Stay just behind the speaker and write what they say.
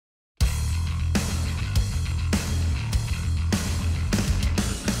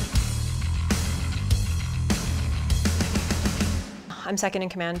I'm second in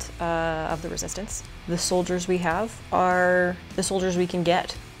command of the resistance. The soldiers we have are the soldiers we can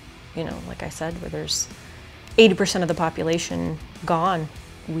get. You know, like I said, where there's 80% of the population gone,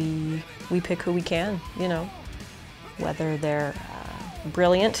 we pick who we can, you know. Whether they're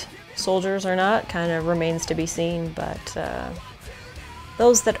brilliant soldiers or not kind of remains to be seen, but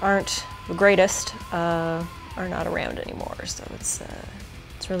those that aren't the greatest are not around anymore, so it's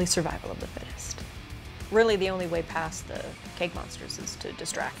really survival of the fittest. Really the only way past the Keg Monsters is to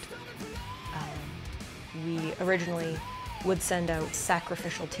distract. We originally would send out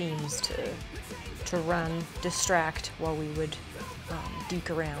sacrificial teams to run, distract, while we would deke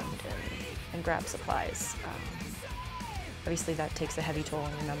around and grab supplies. Obviously that takes a heavy toll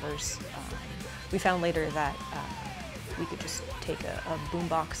on your numbers. We found later that we could just take a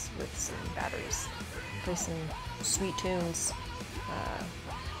boombox with some batteries, play some sweet tunes,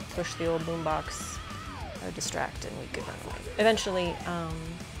 push the old boombox, distract, and we could run away. Eventually,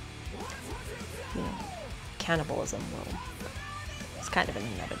 you know, cannibalism it's kind of an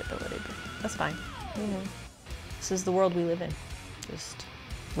inevitability, but that's fine. You know, this is the world we live in. Just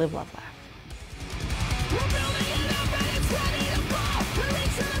live, love, laugh.